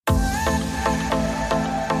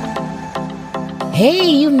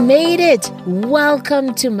Hey, you made it!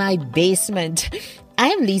 Welcome to my basement.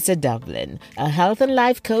 I'm Lisa Dublin, a health and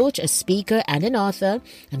life coach, a speaker, and an author,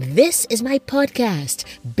 and this is my podcast,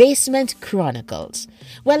 Basement Chronicles.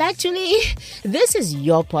 Well, actually, this is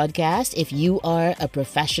your podcast if you are a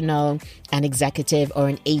professional, an executive, or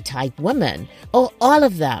an A-type woman, or all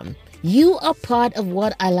of them. You are part of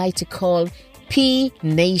what I like to call P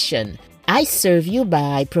Nation. I serve you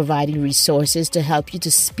by providing resources to help you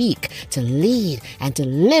to speak, to lead, and to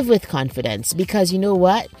live with confidence. Because you know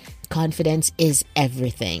what? Confidence is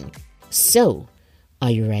everything. So,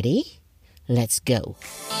 are you ready? Let's go.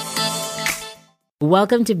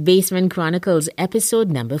 Welcome to Basement Chronicles, episode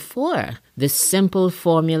number 4, the simple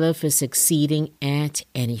formula for succeeding at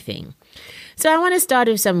anything. So I want to start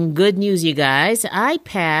with some good news, you guys. I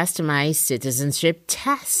passed my citizenship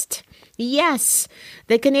test. Yes,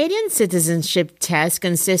 the Canadian citizenship test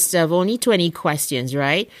consists of only 20 questions,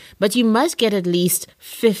 right? But you must get at least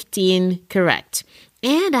 15 correct.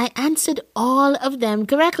 And I answered all of them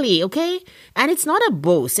correctly, okay? And it's not a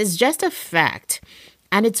boast, it's just a fact.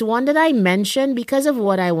 And it's one that I mentioned because of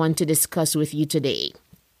what I want to discuss with you today.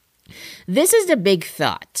 This is the big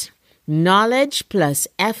thought. Knowledge plus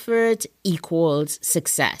effort equals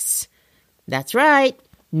success. That's right.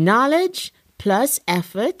 Knowledge plus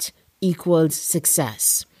effort equals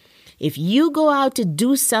success. If you go out to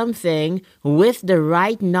do something with the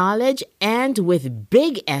right knowledge and with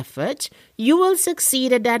big effort, you will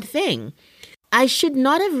succeed at that thing. I should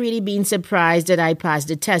not have really been surprised that I passed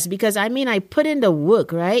the test because, I put in the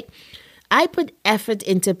work, right? I put effort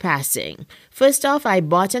into passing. First off, I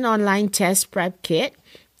bought an online test prep kit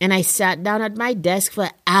and I sat down at my desk for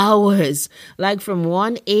hours, like from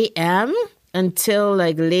 1 a.m. until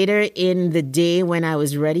later in the day when I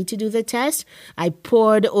was ready to do the test. I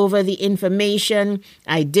pored over the information.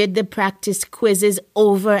 I did the practice quizzes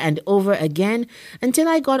over and over again until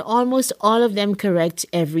I got almost all of them correct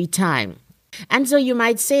every time. And so you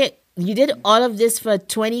might say, you did all of this for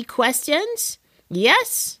 20 questions?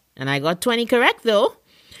 Yes, and I got 20 correct though.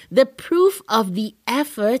 The proof of the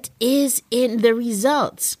effort is in the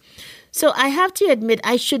results. So I have to admit,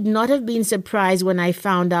 I should not have been surprised when I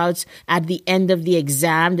found out at the end of the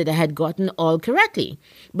exam that I had gotten all correctly.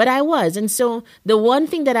 But I was. And so the one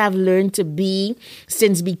thing that I've learned to be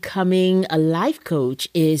since becoming a life coach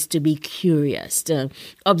is to be curious, to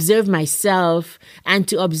observe myself and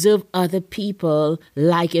to observe other people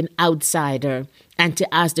like an outsider and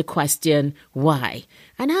to ask the question, why?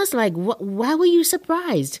 And I was like, why were you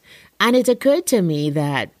surprised? And it occurred to me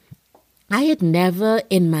that I had never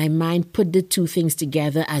in my mind put the two things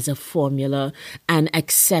together as a formula and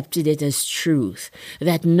accepted it as truth.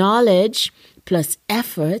 That knowledge plus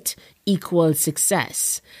effort equals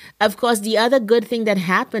success. Of course, the other good thing that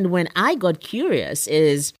happened when I got curious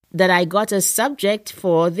is that I got a subject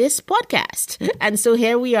for this podcast. And so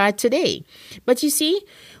here we are today. But you see,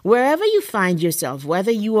 wherever you find yourself,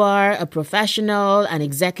 whether you are a professional, an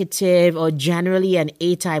executive, or generally an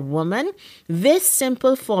A-type woman, this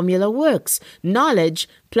simple formula works. Knowledge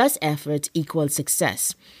plus effort equals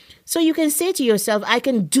success. So you can say to yourself, I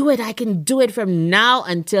can do it from now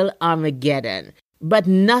until Armageddon. But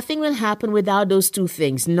nothing will happen without those two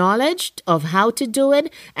things, knowledge of how to do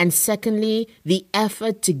it, and secondly, the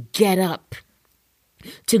effort to get up,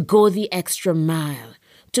 to go the extra mile,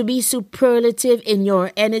 to be superlative in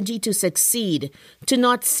your energy to succeed, to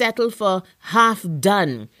not settle for half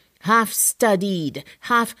done, half studied,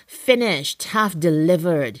 half finished, half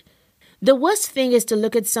delivered. The worst thing is to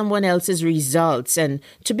look at someone else's results and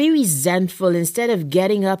to be resentful instead of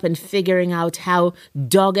getting up and figuring out how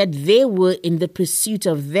dogged they were in the pursuit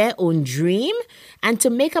of their own dream and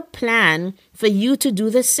to make a plan for you to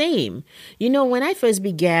do the same. You know, when I first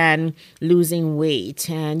began losing weight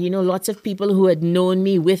and, lots of people who had known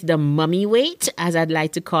me with the mummy weight, as I'd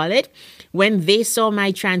like to call it, when they saw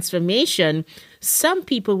my transformation, some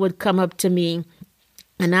people would come up to me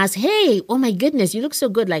and ask, hey, oh my goodness, you look so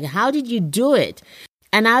good. How did you do it?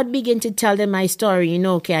 And I would begin to tell them my story.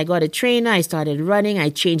 I got a trainer, I started running, I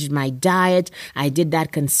changed my diet, I did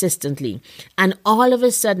that consistently. And all of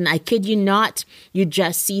a sudden, I kid you not, you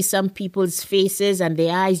just see some people's faces and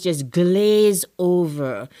their eyes just glaze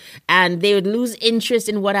over. And they would lose interest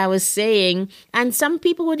in what I was saying. And some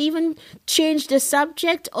people would even change the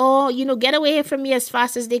subject or, get away from me as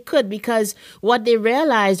fast as they could because what they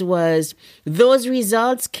realized was those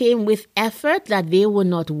results came with effort that they were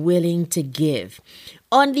not willing to give.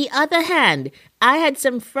 On the other hand, I had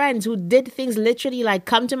some friends who did things literally like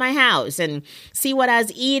come to my house and see what I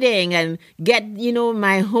was eating and get,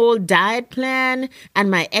 my whole diet plan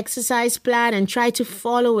and my exercise plan and try to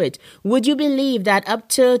follow it. Would you believe that up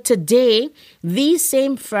to today, these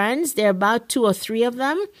same friends, there are about 2 or 3 of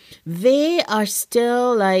them, they are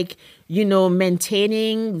still like,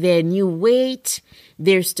 maintaining their new weight.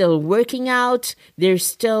 They're still working out. They're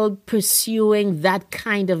still pursuing that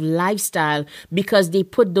kind of lifestyle because they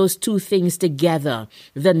put those 2 things together.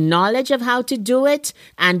 The knowledge of how to do it,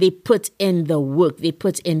 and they put in the work. They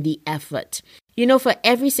put in the effort. For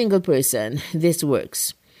every single person, this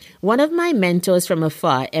works. One of my mentors from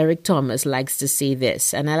afar, Eric Thomas, likes to say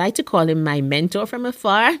this, and I like to call him my mentor from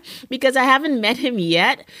afar because I haven't met him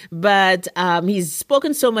yet, but he's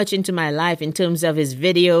spoken so much into my life in terms of his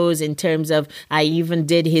videos, in terms of I even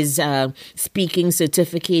did his speaking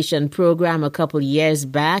certification program a couple years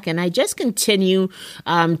back, and I just continue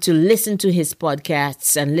to listen to his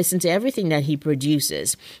podcasts and listen to everything that he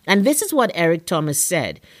produces. And this is what Eric Thomas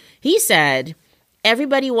said. He said,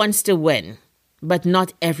 everybody wants to win, but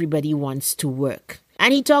not everybody wants to work.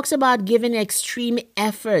 And he talks about giving extreme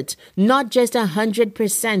effort, not just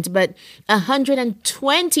 100%, but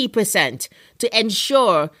 120% to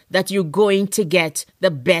ensure that you're going to get the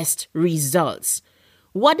best results.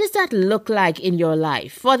 What does that look like in your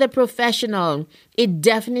life? For the professional, it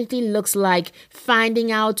definitely looks like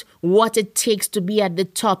finding out what it takes to be at the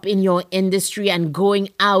top in your industry and going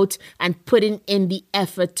out and putting in the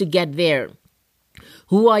effort to get there.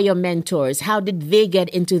 Who are your mentors? How did they get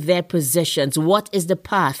into their positions? What is the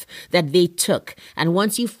path that they took? And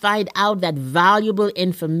once you find out that valuable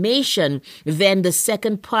information, then the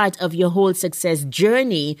second part of your whole success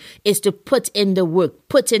journey is to put in the work,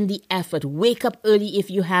 put in the effort, wake up early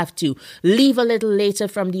if you have to, leave a little later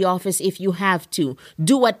from the office if you have to,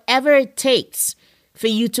 do whatever it takes for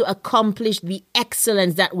you to accomplish the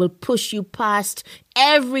excellence that will push you past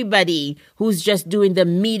everybody who's just doing the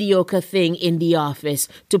mediocre thing in the office,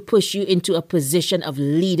 to push you into a position of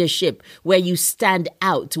leadership where you stand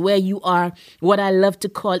out, where you are what I love to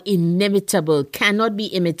call inimitable, cannot be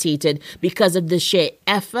imitated because of the sheer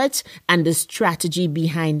effort and the strategy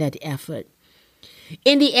behind that effort.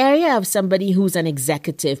 In the area of somebody who's an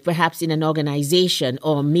executive, perhaps in an organization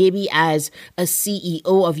or maybe as a CEO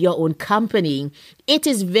of your own company, it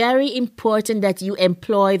is very important that you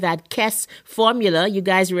employ that KESS formula. You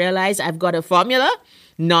guys realize I've got a formula: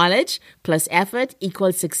 knowledge plus effort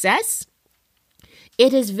equals success.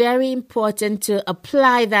 It is very important to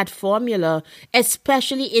apply that formula,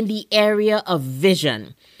 especially in the area of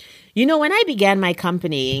vision. When I began my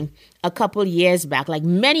company a couple years back, like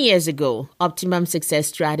many years ago, Optimum Success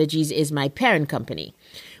Strategies is my parent company.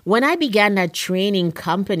 When I began that training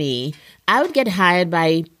company, I would get hired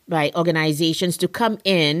by organizations to come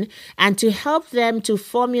in and to help them to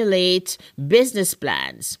formulate business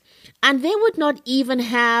plans. And they would not even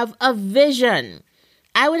have a vision.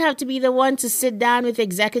 I would have to be the one to sit down with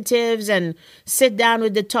executives and sit down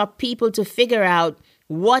with the top people to figure out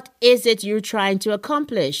what is it you're trying to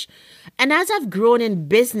accomplish. And as I've grown in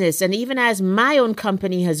business, and even as my own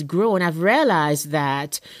company has grown, I've realized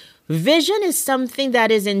that vision is something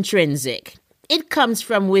that is intrinsic. It comes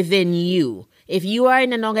from within you. If you are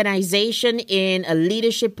in an organization in a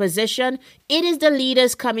leadership position, it is the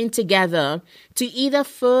leaders coming together to either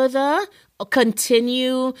further or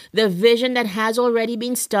continue the vision that has already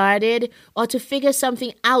been started, or to figure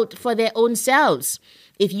something out for their own selves.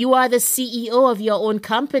 If you are the CEO of your own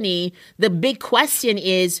company, the big question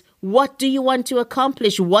is, what do you want to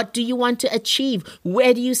accomplish? What do you want to achieve?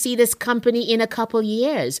 Where do you see this company in a couple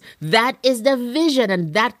years? That is the vision,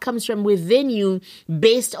 and that comes from within you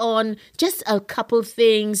based on just a couple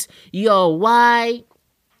things: your why,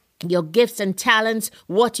 your gifts and talents,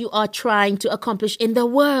 what you are trying to accomplish in the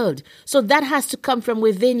world. So that has to come from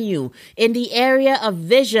within you. In the area of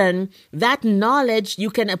vision, that knowledge,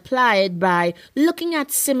 you can apply it by looking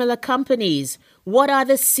at similar companies. What are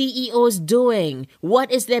the CEOs doing?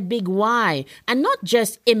 What is their big why? And not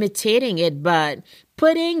just imitating it, but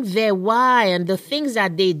putting their why and the things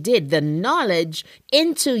that they did, the knowledge,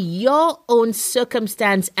 into your own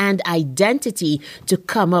circumstance and identity to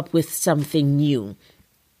come up with something new.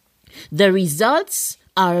 The results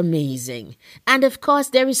are amazing. And of course,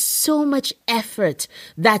 there is so much effort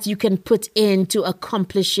that you can put into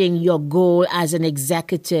accomplishing your goal as an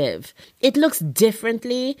executive. It looks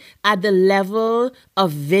differently at the level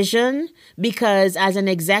of vision because as an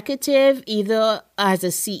executive, either as a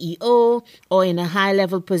CEO or in a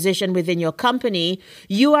high-level position within your company,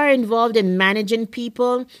 you are involved in managing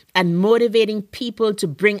people and motivating people to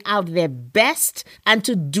bring out their best and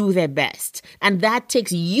to do their best. And that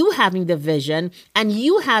takes you having the vision and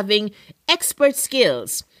you having expert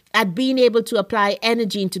skills at being able to apply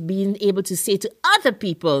energy into being able to say to other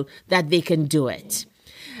people that they can do it.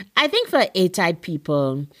 I think for A-type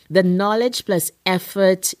people, the knowledge plus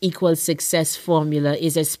effort equals success formula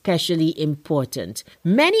is especially important.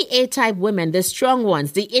 Many A-type women, the strong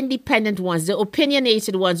ones, the independent ones, the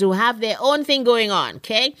opinionated ones who have their own thing going on,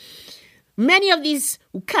 okay? Many of these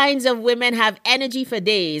kinds of women have energy for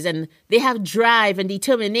days and they have drive and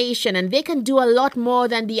determination and they can do a lot more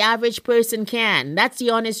than the average person can. That's the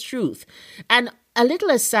honest truth. And a little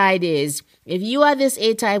aside is, if you are this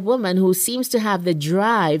A-type woman who seems to have the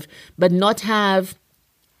drive but not have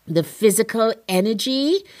the physical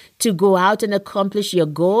energy to go out and accomplish your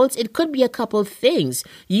goals, it could be a couple things.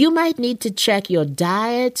 You might need to check your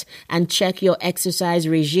diet and check your exercise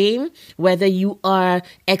regime, whether you are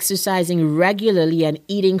exercising regularly and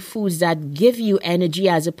eating foods that give you energy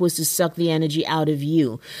as opposed to suck the energy out of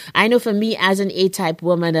you. I know for me as an A-type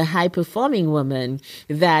woman, a high-performing woman,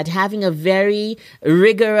 that having a very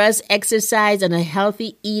rigorous exercise and a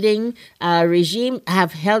healthy eating regime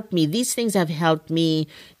have helped me. These things have helped me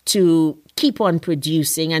to keep on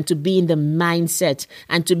producing and to be in the mindset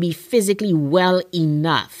and to be physically well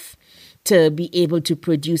enough to be able to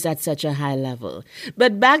produce at such a high level.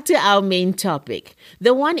 But back to our main topic.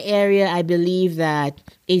 The one area I believe that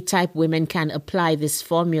A-type women can apply this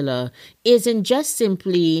formula isn't just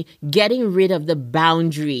simply getting rid of the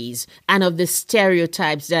boundaries and of the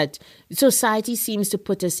stereotypes that society seems to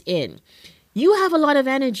put us in. You have a lot of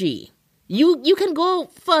energy. You can go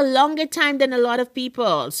for a longer time than a lot of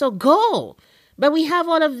people. So go. But we have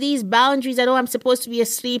all of these boundaries that, I'm supposed to be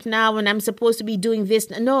asleep now and I'm supposed to be doing this.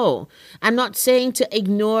 No, I'm not saying to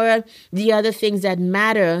ignore the other things that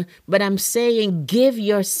matter, but I'm saying give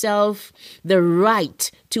yourself the right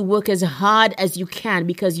to work as hard as you can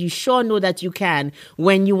because you sure know that you can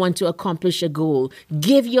when you want to accomplish a goal.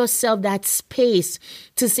 Give yourself that space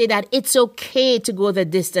to say that it's okay to go the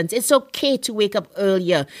distance. It's okay to wake up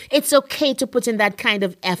earlier. It's okay to put in that kind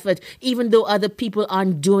of effort even though other people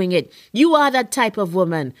aren't doing it. You are that type of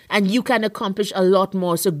woman and you can accomplish a lot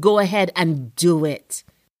more. So go ahead and do it.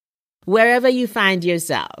 Wherever you find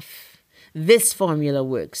yourself, this formula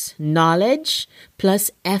works. Knowledge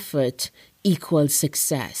plus effort equals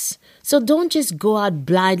success. So don't just go out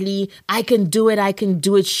blindly, I can do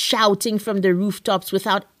it, shouting from the rooftops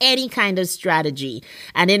without any kind of strategy.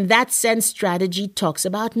 And in that sense, strategy talks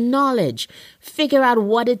about knowledge. Figure out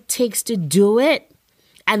what it takes to do it,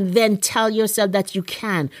 and then tell yourself that you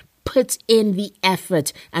can. Put in the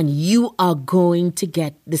effort, and you are going to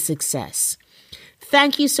get the success.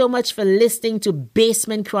 Thank you so much for listening to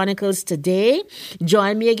Basement Chronicles today.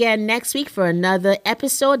 Join me again next week for another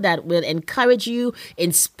episode that will encourage you,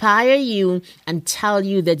 inspire you, and tell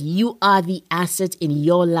you that you are the asset in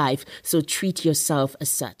your life. So treat yourself as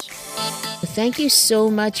such. Thank you so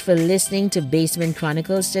much for listening to Basement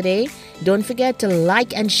Chronicles today. Don't forget to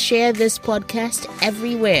like and share this podcast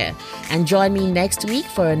everywhere. And join me next week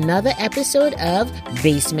for another episode of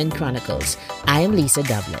Basement Chronicles. I am Lisa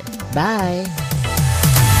Dublin. Bye.